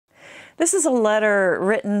This is a letter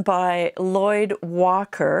written by Lloyd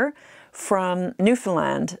Walker from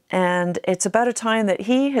Newfoundland, and it's about a time that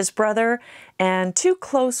he, his brother, and two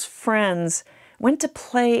close friends went to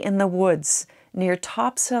play in the woods near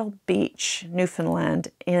Topsail Beach, Newfoundland,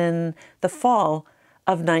 in the fall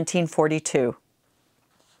of 1942.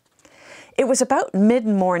 It was about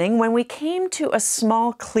mid-morning when we came to a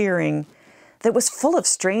small clearing that was full of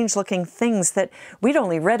strange-looking things that we'd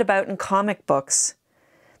only read about in comic books.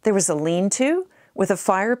 There was a lean-to with a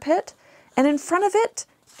fire pit, and in front of it,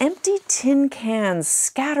 empty tin cans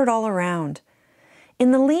scattered all around.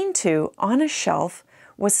 In the lean-to, on a shelf,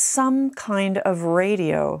 was some kind of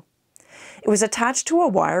radio. It was attached to a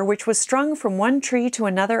wire which was strung from one tree to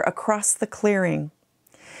another across the clearing.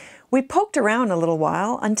 We poked around a little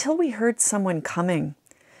while until we heard someone coming.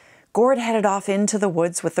 Gord headed off into the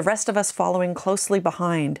woods with the rest of us following closely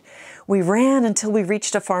behind. We ran until we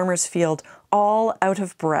reached a farmer's field, all out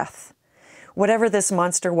of breath. Whatever this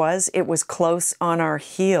monster was, it was close on our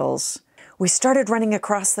heels. We started running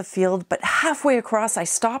across the field, but halfway across I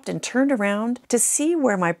stopped and turned around to see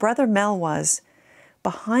where my brother Mel was.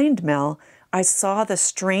 Behind Mel, I saw the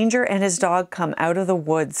stranger and his dog come out of the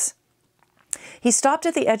woods. He stopped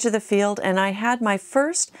at the edge of the field, and I had my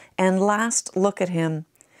first and last look at him.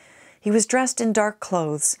 He was dressed in dark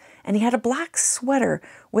clothes, and he had a black sweater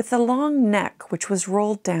with a long neck which was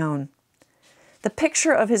rolled down. The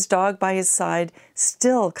picture of his dog by his side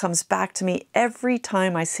still comes back to me every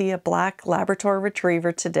time I see a black Labrador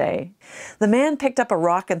retriever today. The man picked up a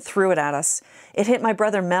rock and threw it at us. It hit my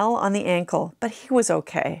brother Mel on the ankle, but he was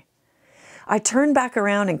okay. I turned back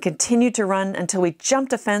around and continued to run until we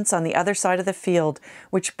jumped a fence on the other side of the field,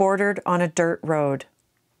 which bordered on a dirt road.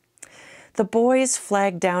 The boys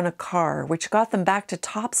flagged down a car, which got them back to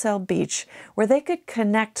Topsail Beach, where they could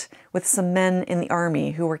connect with some men in the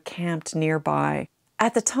army who were camped nearby.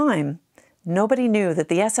 At the time, nobody knew that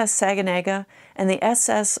the SS Saganaga and the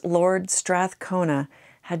SS Lord Strathcona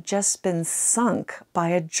had just been sunk by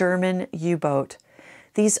a German U-boat.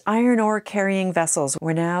 These iron ore carrying vessels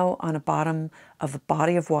were now on the bottom of a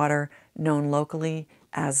body of water known locally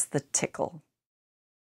as the Tickle.